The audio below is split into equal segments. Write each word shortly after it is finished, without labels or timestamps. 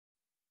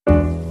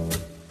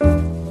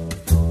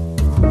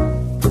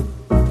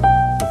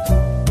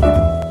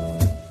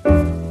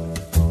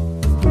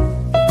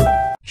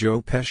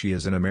Joe Pesci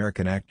is an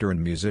American actor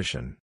and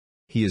musician.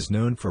 He is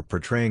known for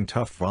portraying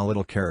tough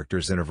volatile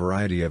characters in a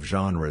variety of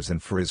genres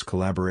and for his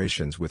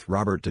collaborations with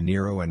Robert De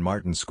Niro and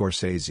Martin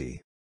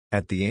Scorsese.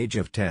 At the age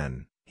of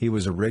 10, he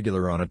was a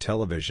regular on a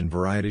television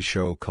variety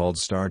show called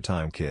Star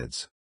Time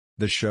Kids.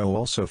 The show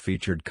also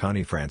featured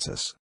Connie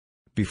Francis.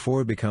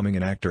 Before becoming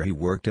an actor, he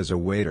worked as a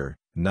waiter,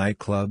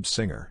 nightclub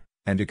singer,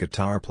 and a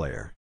guitar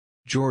player.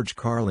 George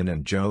Carlin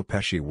and Joe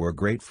Pesci were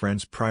great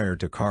friends prior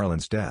to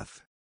Carlin's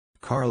death.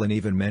 Carlin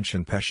even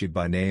mentioned Pesci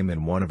by name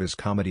in one of his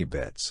comedy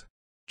bits.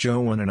 Joe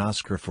won an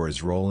Oscar for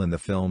his role in the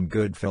film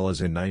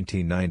Goodfellas in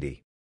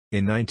 1990.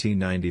 In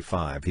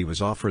 1995 he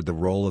was offered the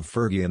role of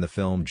Fergie in the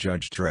film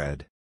Judge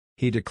Dredd.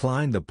 He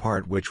declined the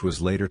part, which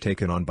was later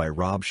taken on by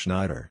Rob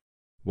Schneider.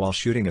 While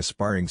shooting a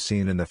sparring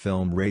scene in the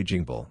film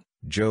Raging Bull,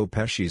 Joe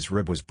Pesci's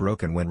rib was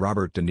broken when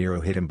Robert De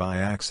Niro hit him by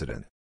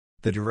accident.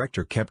 The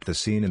director kept the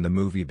scene in the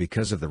movie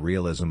because of the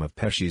realism of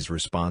Pesci's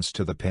response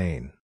to the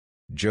pain.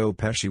 Joe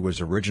Pesci was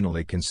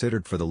originally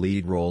considered for the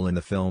lead role in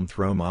the film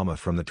Throw Mama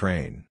from the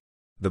Train.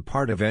 The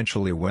part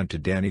eventually went to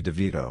Danny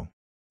DeVito.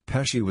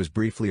 Pesci was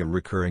briefly a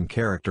recurring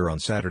character on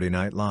Saturday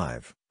Night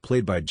Live,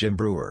 played by Jim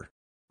Breuer.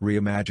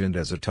 Reimagined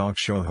as a talk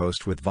show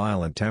host with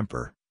violent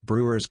temper,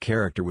 Breuer's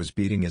character was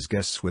beating his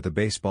guests with a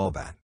baseball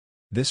bat.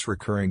 This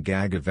recurring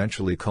gag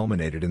eventually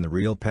culminated in the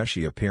real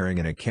Pesci appearing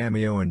in a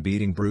cameo and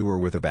beating Breuer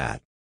with a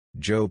bat.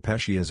 Joe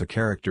Pesci is a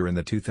character in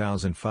the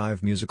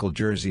 2005 musical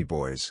Jersey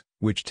Boys,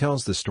 which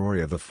tells the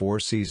story of the Four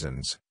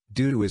Seasons,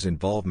 due to his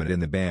involvement in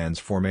the band's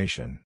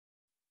formation.